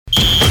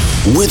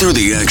Whether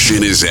the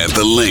action is at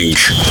the link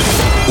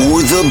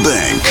or the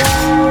bank,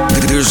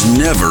 there's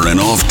never an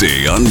off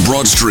day on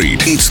Broad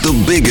Street. It's the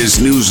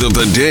biggest news of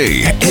the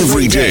day,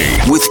 every day,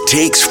 with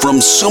takes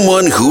from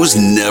someone who's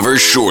never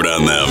short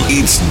on them.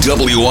 It's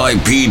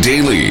WIP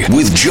Daily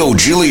with Joe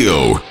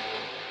Giglio.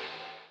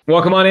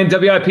 Welcome on in,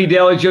 WIP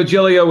Daily. Joe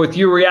Giglio with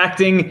you,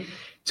 reacting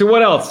to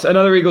what else?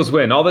 Another Eagles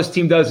win. All this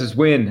team does is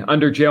win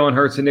under Jalen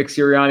Hurts and Nick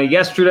Sirianni.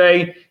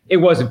 Yesterday, it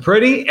wasn't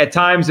pretty. At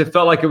times, it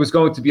felt like it was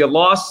going to be a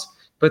loss.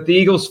 But the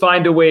Eagles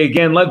find a way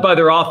again, led by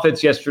their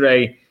offense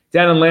yesterday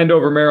down in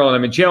Landover, Maryland. I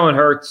mean, Jalen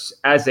Hurts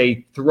as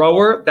a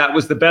thrower, that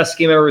was the best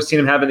game I've ever seen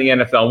him have in the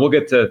NFL. We'll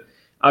get to,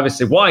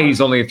 obviously, why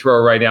he's only a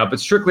thrower right now. But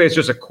strictly as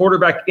just a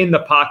quarterback in the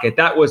pocket,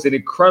 that was an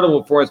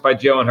incredible performance by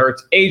Jalen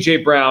Hurts.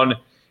 A.J. Brown,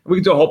 we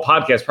can do a whole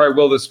podcast, probably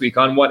will this week,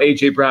 on what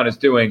A.J. Brown is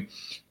doing.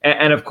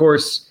 And of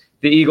course,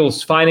 the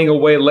Eagles finding a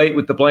way late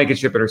with the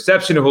Blankenship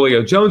interception, a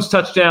Julio Jones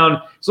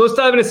touchdown. So let's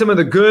dive into some of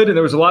the good, and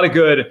there was a lot of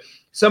good,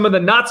 some of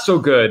the not so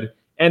good,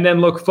 and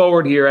then look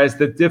forward here as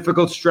the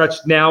difficult stretch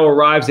now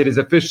arrives. It is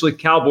officially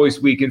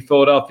Cowboys week in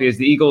Philadelphia as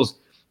the Eagles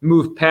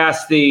move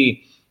past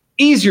the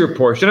easier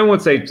portion. I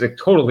won't say it's like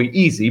totally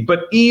easy,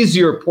 but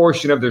easier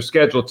portion of their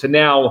schedule to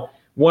now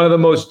one of the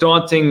most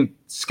daunting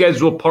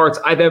schedule parts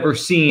I've ever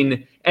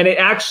seen. And it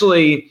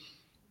actually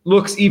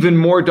looks even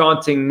more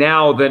daunting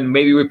now than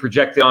maybe we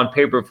projected on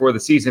paper before the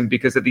season,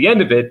 because at the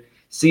end of it,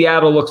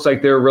 Seattle looks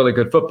like they're a really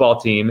good football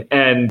team.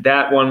 And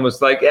that one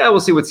was like, yeah, we'll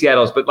see what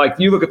Seattle is. But like,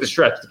 you look at the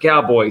stretch, the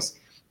Cowboys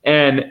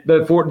and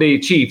the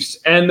Chiefs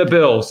and the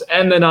Bills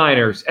and the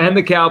Niners and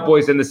the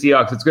Cowboys and the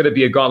Seahawks. It's going to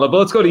be a gauntlet. But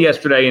let's go to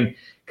yesterday and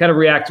kind of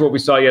react to what we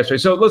saw yesterday.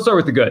 So let's start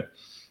with the good.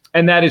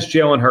 And that is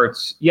Jalen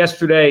Hurts.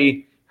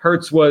 Yesterday,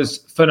 Hurts was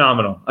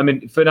phenomenal. I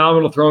mean,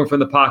 phenomenal throwing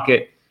from the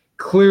pocket.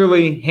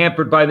 Clearly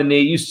hampered by the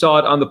knee. You saw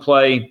it on the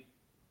play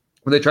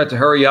when they tried to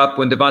hurry up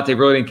when Devontae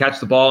really didn't catch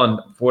the ball. And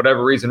for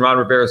whatever reason, Ron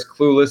Rivera's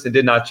clueless and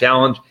did not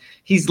challenge.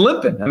 He's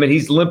limping. I mean,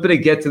 he's limping to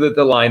get to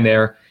the line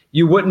there.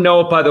 You wouldn't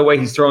know it by the way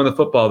he's throwing the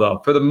football, though.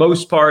 For the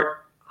most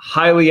part,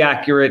 highly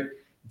accurate,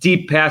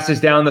 deep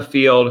passes down the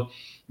field.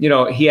 You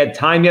know, he had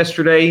time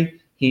yesterday.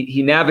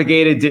 He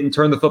navigated, didn't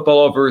turn the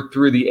football over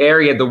through the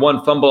air. He had the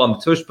one fumble on the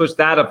tush push.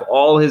 That of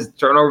all his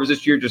turnovers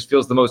this year just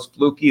feels the most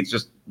fluky. It's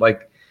just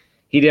like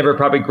he never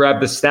probably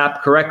grabbed the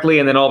snap correctly,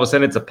 and then all of a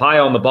sudden it's a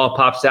pile and the ball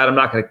pops out. I'm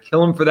not going to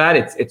kill him for that.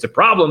 It's a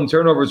problem.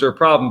 Turnovers are a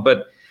problem.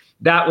 But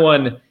that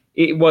one,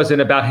 it wasn't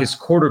about his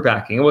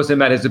quarterbacking. It wasn't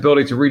about his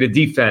ability to read a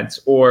defense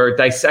or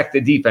dissect the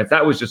defense.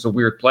 That was just a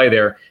weird play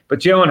there. But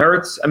Jalen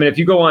Hurts, I mean, if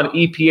you go on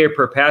EPA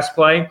per pass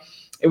play,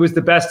 it was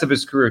the best of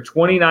his career.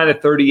 29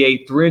 of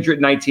 38,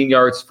 319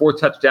 yards, 4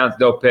 touchdowns,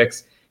 no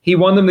picks. He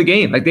won them the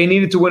game. Like, they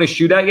needed to win a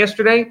shootout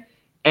yesterday,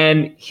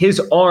 and his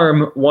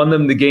arm won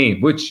them the game,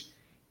 which,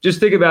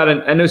 just think about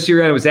it. I know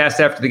Sirianni was asked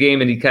after the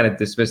game, and he kind of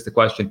dismissed the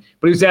question.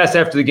 But he was asked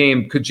after the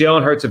game, could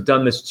Jalen Hurts have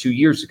done this 2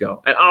 years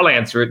ago? And I'll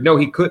answer it. No,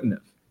 he couldn't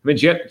have. I mean,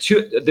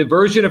 the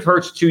version of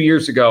Hurts 2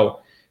 years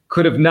ago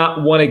could have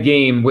not won a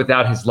game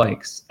without his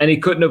legs. And he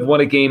couldn't have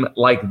won a game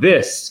like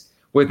this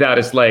without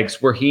his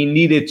legs, where he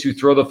needed to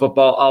throw the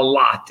football a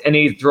lot and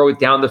he needed to throw it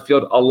down the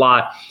field a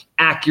lot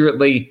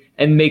accurately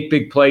and make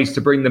big plays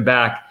to bring them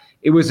back.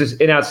 It was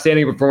an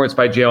outstanding performance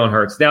by Jalen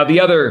Hurts. Now,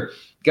 the other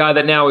guy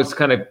that now is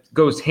kind of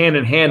goes hand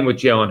in hand with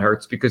Jalen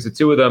Hurts, because the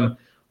two of them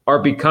are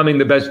becoming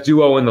the best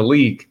duo in the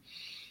league,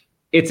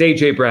 it's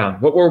A.J. Brown.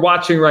 What we're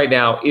watching right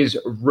now is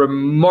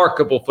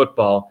remarkable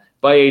football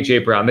by A.J.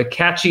 Brown. The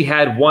catch he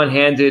had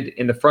one-handed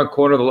in the front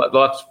corner, the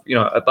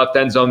left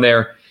end zone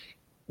there,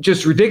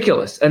 just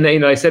ridiculous. And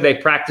I said they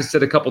practiced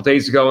it a couple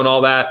days ago and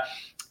all that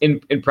in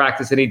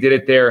practice, and he did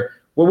it there.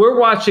 What we're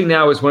watching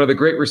now is one of the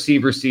great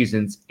receiver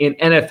seasons in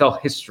NFL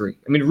history.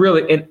 I mean,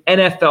 really, in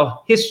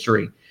NFL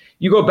history.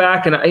 You go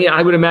back, and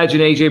I would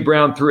imagine A.J.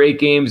 Brown through 8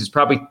 games is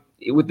probably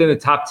within the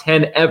top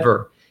 10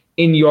 ever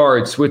in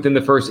yards within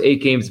the first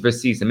 8 games of a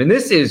season. I mean,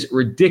 this is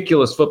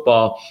ridiculous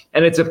football,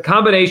 and it's a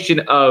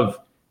combination of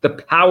the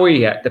power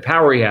he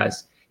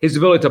has, his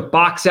ability to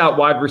box out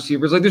wide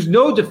receivers. Like, there's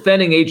no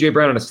defending A.J.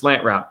 Brown on a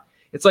slant route.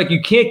 It's like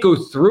you can't go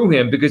through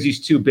him because he's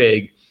too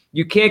big.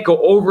 You can't go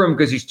over him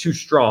because he's too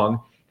strong,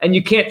 and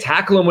you can't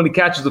tackle him when he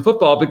catches the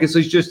football because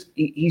he's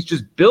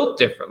just built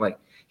differently.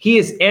 He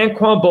is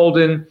Anquan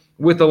Boldin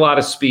with a lot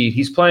of speed.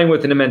 He's playing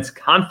with an immense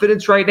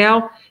confidence right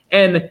now,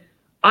 and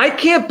I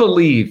can't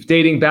believe,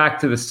 dating back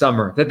to the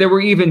summer, that there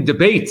were even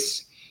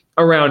debates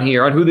around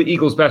here on who the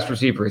Eagles' best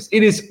receiver is.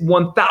 It is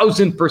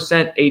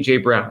 1,000% A.J.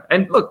 Brown.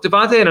 And look,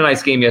 Devontae had a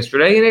nice game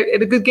yesterday,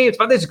 and a good game.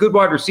 Devontae's a good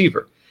wide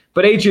receiver.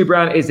 But A.J.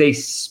 Brown is a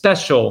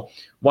special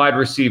wide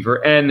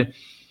receiver. And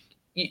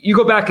you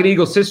go back in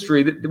Eagles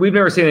history, we've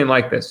never seen anything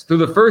like this. Through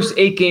the first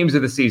 8 games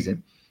of the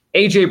season,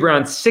 A.J.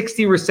 Brown,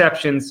 60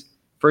 receptions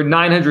for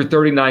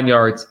 939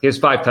 yards. He has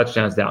 5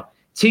 touchdowns down.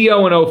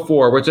 T.O. in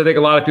 04, which I think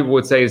a lot of people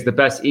would say is the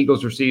best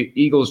Eagles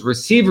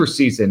receiver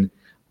season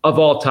of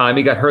all time.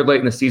 He got hurt late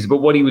in the season, but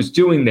what he was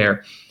doing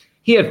there,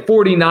 he had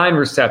 49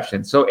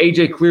 receptions. So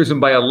A.J. clears him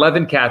by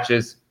 11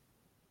 catches,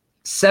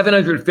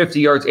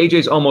 750 yards.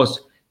 A.J.'s almost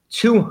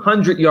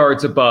 200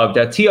 yards above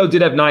that. T.O.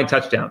 did have 9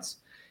 touchdowns.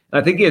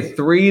 I think he had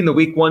 3 in the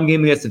week 1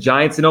 game against the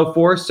Giants in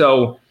 2004.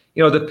 So,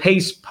 the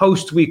pace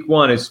post week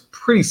 1 is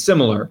pretty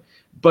similar.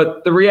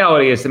 But the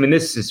reality is,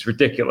 this is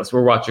ridiculous.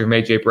 We're watching from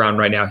A.J. Brown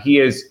right now. He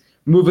is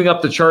moving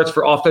up the charts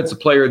for Offensive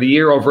Player of the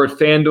Year over at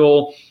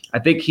FanDuel. I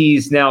think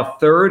he's now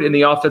 3rd in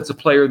the Offensive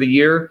Player of the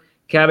Year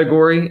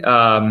category. It's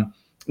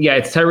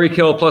Tyreek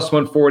Hill plus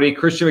 140,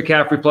 Christian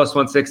McCaffrey plus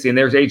 160, and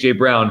there's A.J.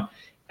 Brown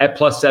at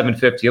plus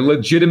 750. A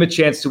legitimate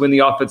chance to win the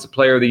Offensive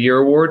Player of the Year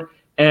award.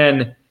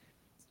 And,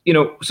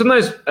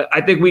 sometimes I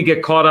think we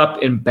get caught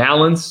up in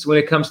balance when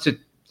it comes to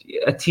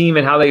a team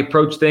and how they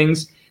approach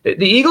things.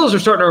 The Eagles are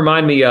starting to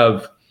remind me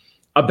of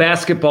a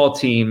basketball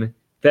team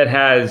that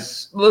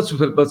has, let's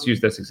use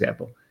this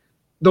example,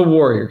 the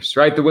Warriors,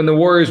 right? When the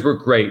Warriors were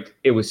great,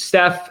 it was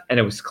Steph and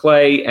it was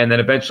Clay, and then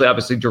eventually,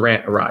 obviously,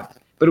 Durant arrived.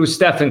 But it was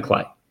Steph and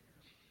Clay.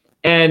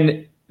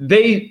 And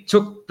they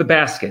took the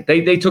basket.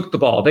 They took the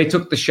ball. They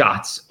took the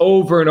shots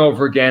over and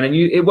over again. And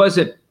it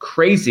wasn't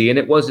crazy, and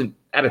it wasn't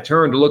at a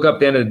turn to look up at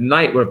the end of the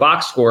night with a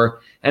box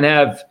score and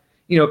have,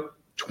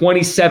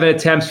 27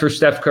 attempts for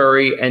Steph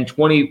Curry and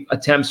 20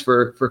 attempts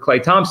for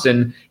Klay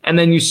Thompson, and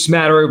then you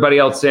smatter everybody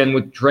else in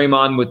with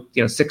Draymond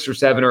with 6 or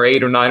 7 or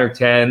 8 or 9 or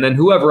 10, and then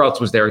whoever else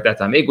was there at that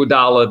time,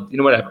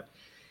 Iguodala, whatever,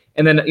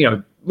 and then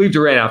leave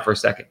Durant out for a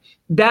second.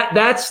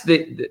 That's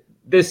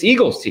this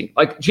Eagles team.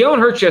 Like Jalen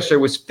Hurts yesterday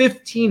was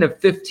 15 of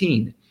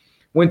 15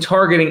 when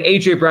targeting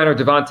A.J. Brown or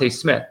Devontae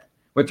Smith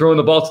when throwing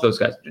the ball to those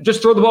guys.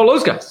 Just throw the ball to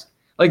those guys.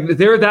 Like,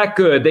 they're that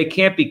good. They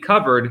can't be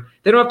covered.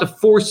 They don't have to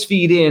force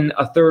feed in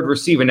a third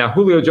receiver. Now,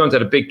 Julio Jones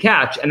had a big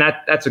catch, and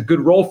that's a good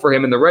role for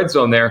him in the red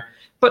zone there.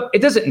 But it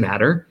doesn't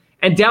matter.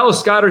 And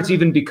Dallas Goedert's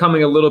even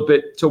becoming a little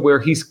bit to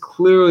where he's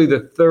clearly the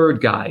third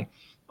guy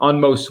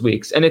on most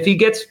weeks. And if he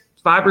gets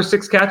 5 or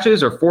 6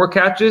 catches or 4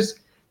 catches,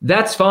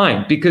 that's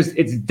fine because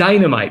it's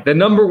dynamite. The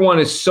number 1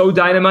 is so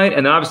dynamite,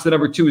 and obviously the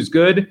number 2 is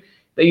good,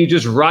 that you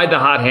just ride the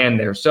hot hand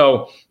there.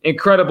 So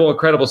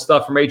incredible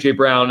stuff from A.J.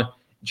 Brown,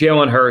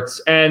 Jalen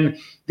Hurts. And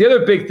the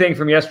other big thing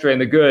from yesterday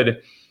and the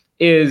good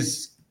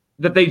is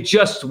that they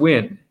just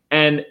win.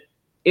 And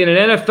in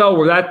an NFL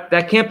where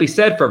that can't be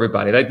said for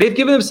everybody, like they've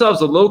given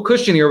themselves a little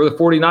cushion here over the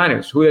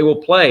 49ers, who they will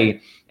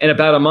play in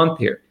about a month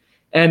here.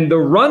 And the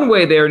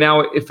runway there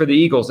now for the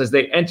Eagles as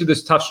they enter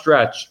this tough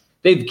stretch,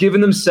 they've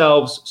given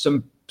themselves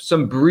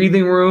some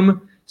breathing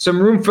room, some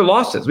room for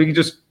losses. We can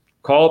just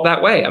call it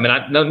that way.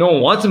 No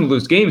one wants them to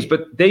lose games,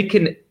 but they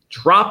can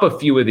drop a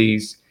few of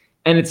these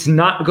and it's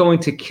not going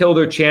to kill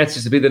their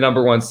chances to be the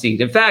number 1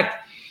 seed. In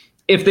fact,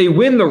 if they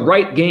win the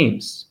right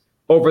games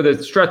over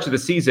the stretch of the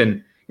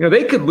season,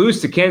 they could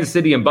lose to Kansas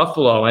City and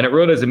Buffalo, and it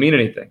really doesn't mean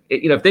anything.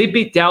 If they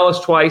beat Dallas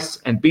twice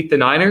and beat the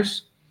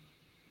Niners,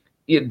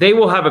 they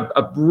will have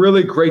a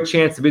really great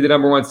chance to be the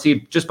number 1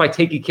 seed just by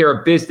taking care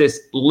of business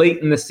late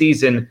in the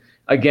season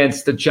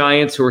against the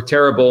Giants, who are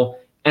terrible,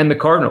 and the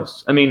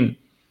Cardinals. The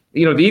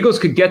Eagles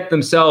could get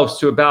themselves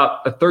to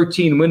about a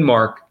 13-win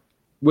mark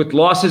with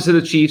losses to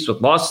the Chiefs, with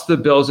losses to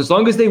the Bills. As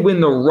long as they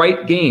win the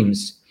right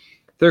games,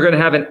 they're going to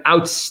have an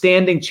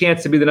outstanding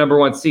chance to be the number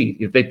 1 seed.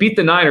 If they beat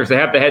the Niners, they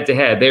have the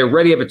head-to-head. They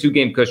already have a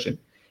 2-game cushion.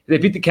 If they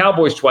beat the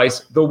Cowboys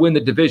twice, they'll win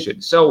the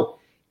division. So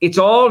it's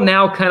all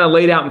now kind of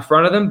laid out in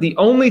front of them. The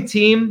only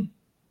team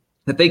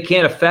that they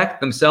can't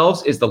affect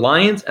themselves is the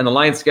Lions, and the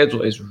Lions'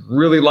 schedule is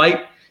really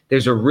light.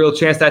 There's a real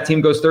chance that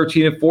team goes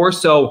 13-4.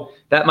 So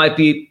that might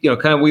be,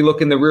 kind of we look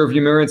in the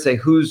rearview mirror and say,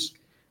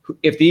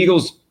 if the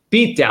Eagles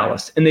beat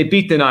Dallas and they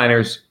beat the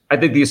Niners, I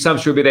think the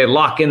assumption would be they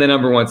lock in the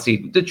number 1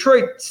 seed.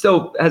 Detroit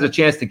still has a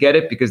chance to get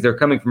it because they're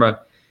coming from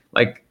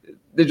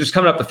they're just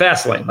coming up the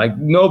fast lane. Like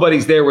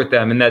nobody's there with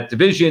them in that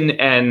division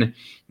and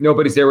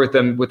nobody's there with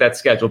them with that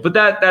schedule. But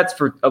that's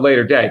for a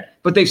later day.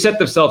 But they've set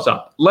themselves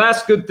up.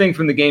 Last good thing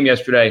from the game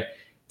yesterday,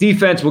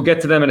 defense, we'll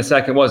get to them in a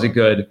second, wasn't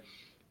good.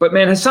 But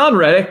man, Hassan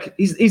Reddick,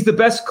 he's the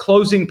best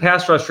closing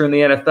pass rusher in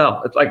the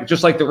NFL. It's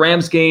just like the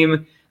Rams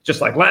game,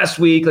 just like last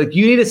week. Like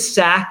you need a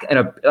sack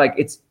and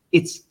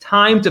it's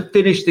time to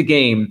finish the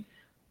game.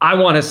 I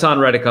want Hassan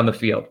Reddick on the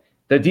field.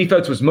 The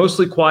defense was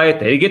mostly quiet.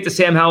 They didn't get to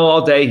Sam Howell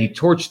all day. He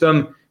torched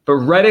them. But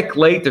Reddick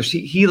late,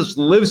 he just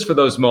lives for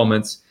those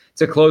moments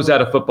to close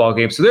out a football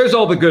game. So there's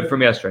all the good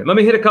from yesterday. Let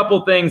me hit a couple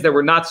of things that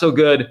were not so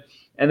good,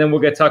 and then we'll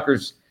get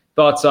Tucker's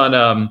thoughts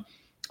on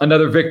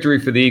another victory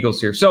for the Eagles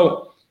here.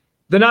 So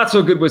the not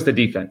so good was the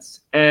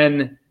defense.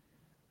 And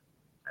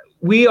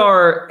we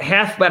are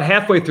about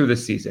halfway through the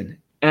season.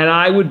 And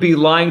I would be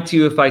lying to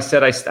you if I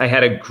said I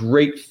had a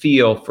great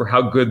feel for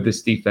how good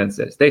this defense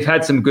is. They've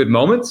had some good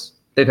moments.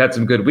 They've had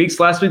some good weeks.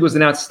 Last week was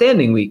an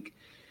outstanding week.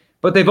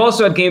 But they've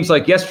also had games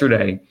like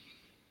yesterday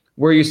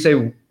where you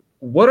say,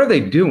 what are they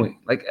doing?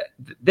 Like,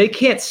 they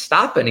can't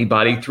stop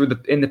anybody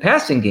in the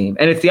passing game.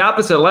 And it's the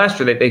opposite of last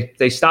year.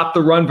 They stop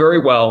the run very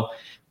well,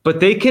 but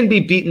they can be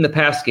beat in the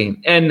pass game.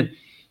 And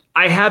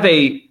I have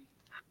a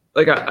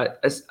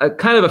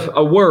kind of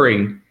a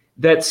worry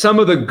that some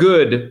of the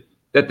good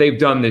that they've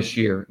done this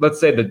year, let's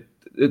say the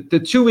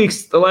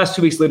last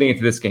 2 weeks leading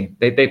into this game,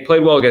 they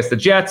played well against the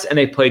Jets and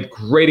they played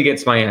great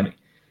against Miami.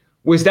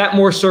 Was that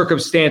more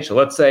circumstantial?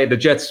 Let's say the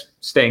Jets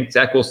stink,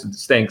 Zach Wilson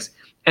stinks,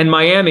 and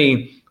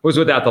Miami was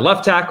without the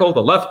left tackle,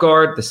 the left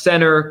guard, the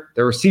center,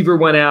 the receiver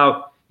went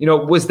out.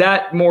 Was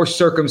that more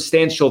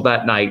circumstantial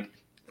that night?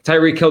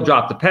 Tyreek Hill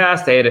dropped a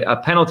pass. They had a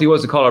penalty,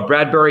 wasn't called on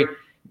Bradbury.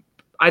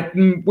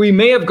 We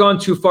may have gone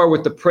too far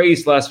with the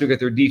praise last week at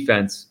their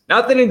defense.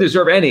 Not that they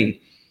deserve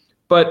any,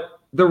 but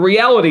the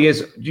reality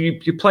is you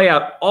play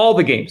out all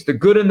the games, the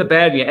good and the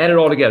bad, and you add it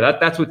all together.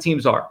 That's what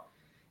teams are.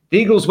 The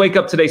Eagles wake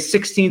up today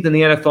 16th in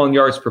the NFL in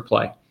yards per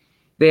play.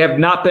 They have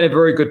not been a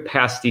very good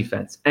pass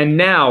defense. And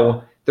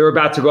now they're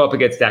about to go up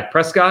against Dak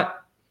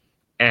Prescott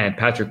and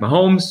Patrick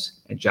Mahomes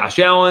and Josh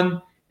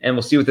Allen. And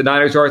we'll see what the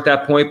Niners are at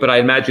that point. But I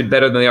imagine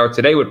better than they are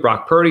today with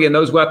Brock Purdy and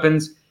those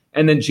weapons.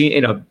 And then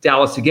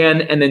Dallas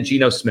again, and then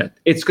Geno Smith.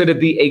 It's going to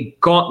be a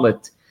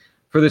gauntlet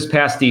for this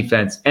pass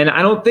defense. And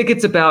I don't think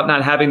it's about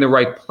not having the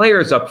right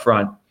players up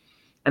front.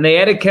 And they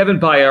added Kevin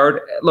Byard.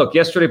 Look,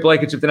 yesterday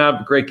Blankenship did not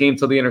have a great game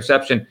till the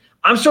interception.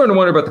 I'm starting to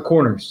wonder about the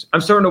corners.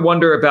 I'm starting to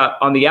wonder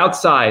about on the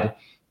outside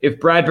if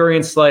Bradbury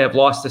and Slay have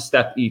lost a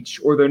step each,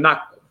 or they're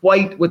not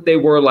quite what they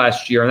were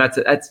last year. And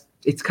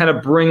it's kind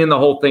of bringing the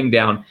whole thing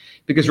down,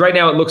 because right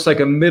now it looks like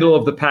a middle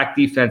of the pack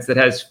defense that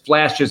has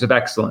flashes of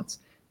excellence.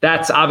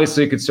 That's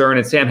obviously a concern,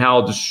 and Sam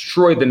Howell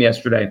destroyed them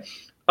yesterday.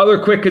 Other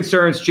quick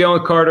concerns,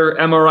 Jalen Carter,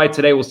 MRI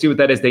today. We'll see what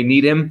that is. They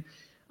need him.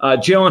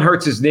 Jalen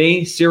hurts his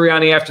knee.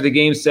 Sirianni after the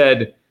game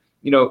said,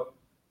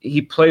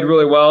 he played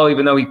really well,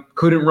 even though he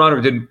couldn't run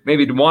or didn't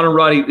want to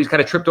run. He's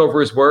kind of tripped over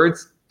his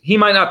words. He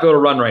might not be able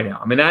to run right now.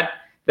 I mean,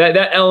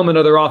 that element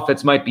of their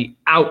offense might be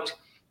out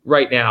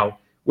right now,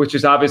 which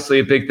is obviously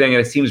a big thing.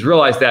 And if teams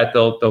realize that,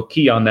 they'll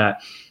key on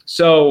that.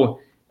 So,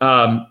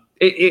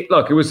 it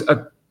was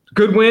a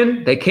good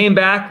win. They came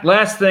back.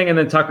 Last thing, and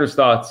then Tucker's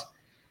thoughts.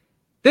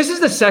 This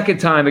is the second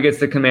time against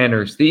the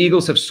Commanders the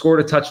Eagles have scored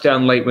a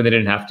touchdown late when they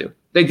didn't have to.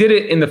 They did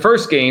it in the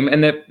first game,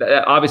 and that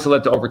obviously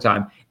led to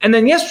overtime. And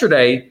then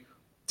yesterday,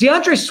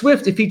 DeAndre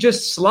Swift, if he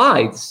just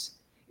slides,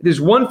 there's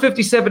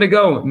 1:57 to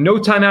go, no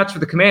timeouts for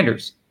the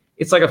Commanders.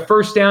 It's like a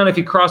first down if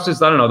he crosses,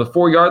 the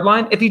 4-yard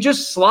line. If he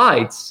just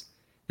slides,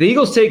 the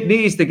Eagles take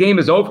knees, the game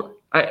is over.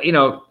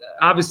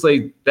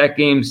 Obviously that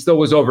game still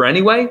was over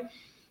anyway,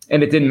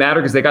 and it didn't matter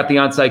because they got the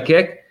onside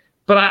kick.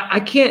 But I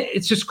can't,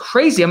 it's just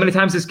crazy how many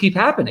times this keeps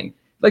happening.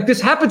 Like,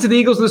 this happened to the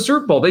Eagles in the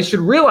Super Bowl. They should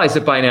realize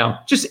it by now.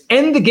 Just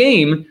end the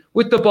game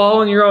with the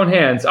ball in your own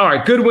hands. All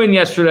right, good win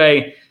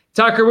yesterday.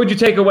 Tucker, what'd you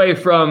take away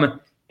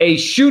from a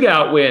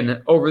shootout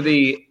win over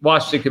the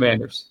Washington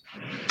Commanders?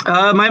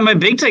 My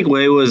big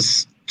takeaway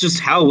was just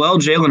how well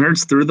Jalen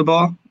Hurts threw the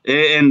ball.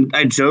 And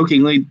I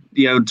jokingly,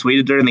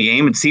 tweeted during the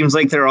game, it seems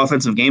like their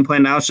offensive game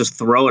plan now is just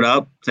throw it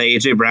up to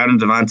A.J. Brown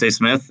and Devontae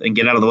Smith and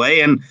get out of the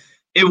way. And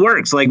it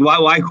works. Like,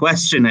 why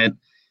question it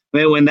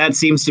when that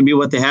seems to be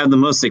what they have the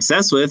most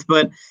success with?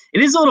 But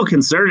it is a little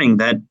concerning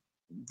that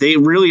they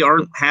really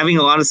aren't having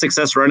a lot of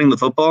success running the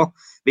football.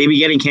 Maybe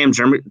getting Cam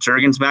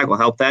Jurgens back will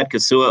help that,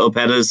 because Sua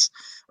Opeta's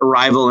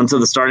arrival into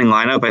the starting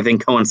lineup, I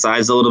think,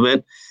 coincides a little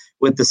bit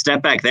with the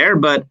step back there.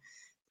 But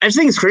I just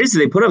think it's crazy.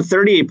 They put up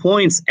 38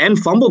 points and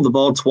fumbled the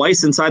ball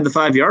twice inside the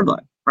 5-yard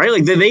line, right?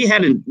 Like, they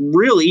had a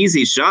real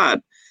easy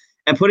shot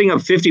at putting up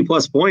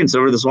 50-plus points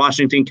over this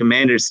Washington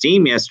Commanders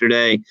team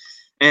yesterday,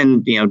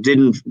 and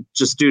didn't,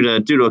 just due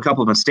to a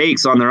couple of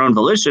mistakes on their own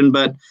volition.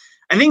 But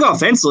I think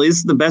offensively, this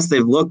is the best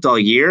they've looked all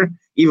year,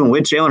 even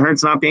with Jalen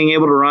Hurts not being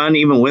able to run,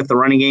 even with the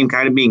running game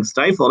kind of being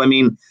stifled. I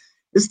mean,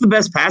 this is the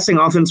best passing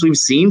offense we've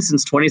seen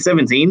since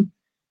 2017,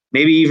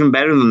 maybe even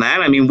better than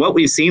that. I mean, what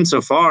we've seen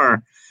so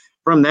far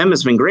from them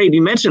has been great.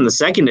 You mentioned the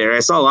secondary.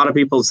 I saw a lot of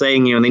people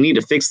saying, they need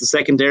to fix the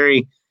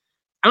secondary.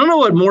 I don't know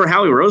what more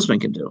Howie Roseman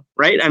can do,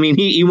 right? I mean,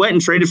 he went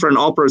and traded for an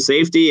all-pro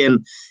safety,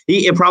 and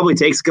it probably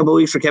takes a couple of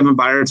weeks for Kevin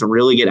Byard to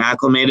really get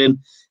acclimated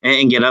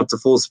and get up to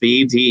full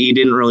speed. He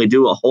didn't really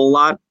do a whole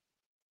lot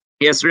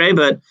yesterday,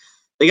 but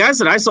the guys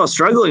that I saw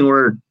struggling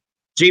were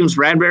James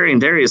Bradbury and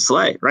Darius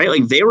Slay, right?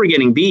 Like, they were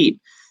getting beat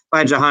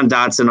by Jahan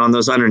Dotson on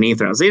those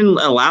underneath rounds. They didn't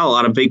allow a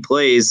lot of big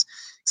plays,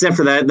 except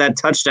for that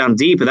touchdown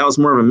deep, but that was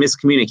more of a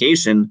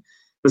miscommunication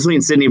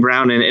between Sidney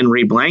Brown and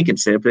Reed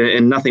Blankenship,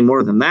 and nothing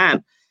more than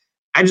that.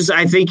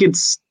 I think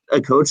it's a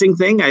coaching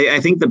thing. I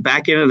think the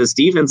back end of this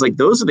defense, like,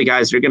 those are the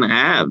guys you're going to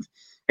have.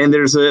 And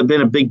there's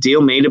been a big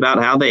deal made about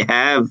how they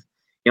have,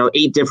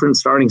 8 different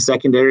starting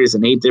secondaries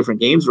in 8 different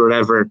games or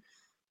whatever.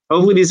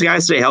 Hopefully these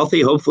guys stay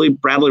healthy. Hopefully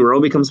Bradley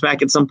Roby comes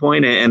back at some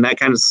point, and that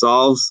kind of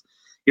solves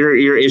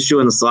your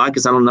issue in the slot,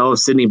 because I don't know if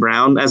Sidney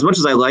Brown, as much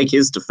as I like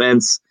his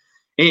defense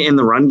in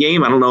the run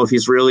game, I don't know if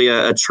he's really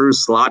a true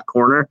slot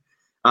corner.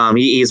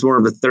 He's more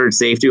of a third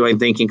safety who I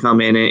think can come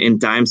in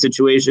dime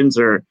situations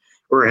or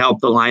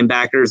help the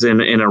linebackers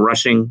in a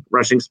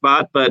rushing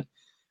spot. But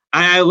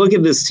I look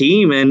at this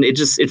team, and it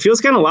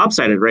feels kind of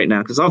lopsided right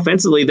now, because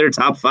offensively they're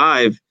top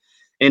 5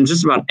 in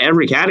just about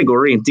every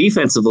category, and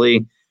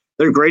defensively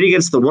they're great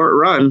against the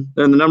run.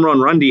 They're the number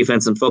 1 run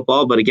defense in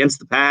football, but against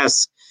the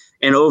pass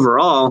and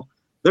overall,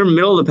 they're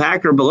middle of the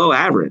pack or below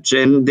average,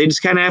 and they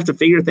just kind of have to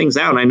figure things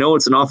out. And I know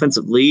it's an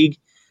offensive league,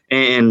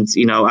 and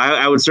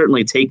I would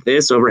certainly take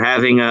this over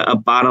having a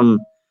bottom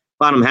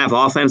half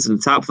offense and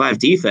a top 5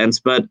 defense,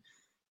 but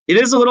it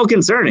is a little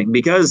concerning,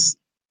 because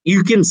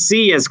you can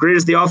see, as great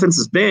as the offense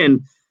has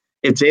been,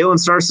 if Jalen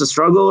starts to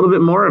struggle a little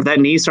bit more, if that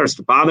knee starts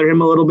to bother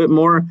him a little bit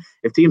more,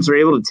 if teams are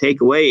able to take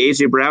away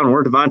A.J. Brown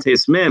or Devontae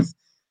Smith,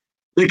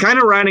 they're kind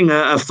of riding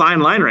a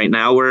fine line right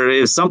now where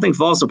if something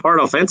falls apart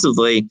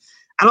offensively,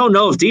 I don't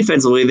know if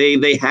defensively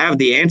they have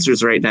the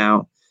answers right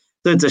now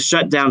to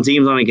shut down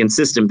teams on a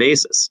consistent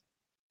basis.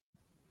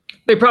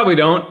 They probably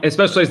don't,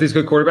 especially as these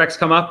good quarterbacks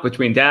come up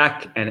between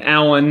Dak and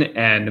Allen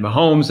and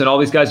Mahomes and all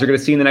these guys are going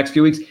to see in the next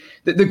few weeks.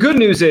 The good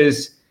news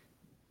is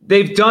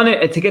they've done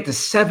it to get to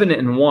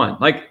 7-1.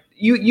 Like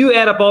you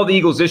add up all the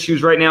Eagles'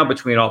 issues right now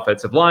between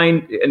offensive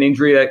line, an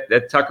injury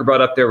that Tucker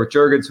brought up there with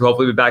Jurgens, who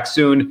hopefully will be back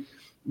soon,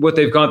 what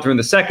they've gone through in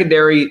the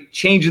secondary,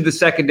 change of the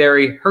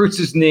secondary, hurts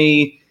his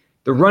knee,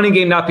 the running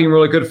game not being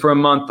really good for a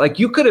month. Like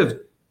you could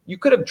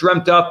have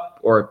dreamt up,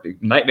 or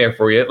nightmare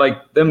for you,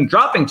 like them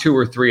dropping 2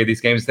 or 3 of these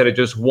games instead of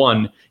just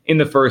 1 in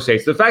the first 8.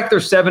 So the fact they're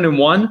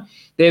 7-1,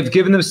 they have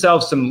given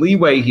themselves some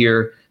leeway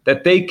here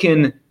that they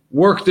can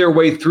work their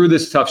way through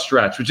this tough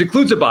stretch, which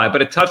includes a bye,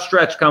 but a tough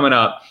stretch coming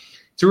up.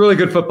 It's a really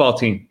good football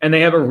team, and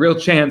they have a real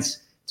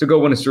chance to go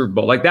win a Super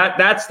Bowl. Like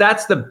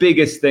that's the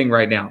biggest thing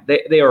right now.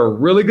 They are a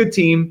really good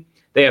team.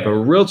 They have a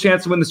real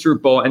chance to win the Super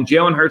Bowl, and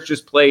Jalen Hurts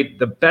just played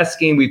the best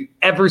game we've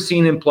ever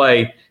seen him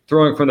play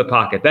throwing from the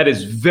pocket. That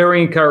is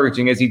very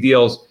encouraging as he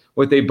deals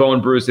with a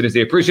bone bruise that is.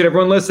 I appreciate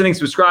everyone listening,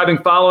 subscribing,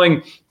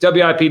 following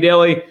WIP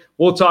Daily.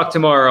 We'll talk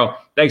tomorrow.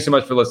 Thanks so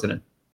much for listening.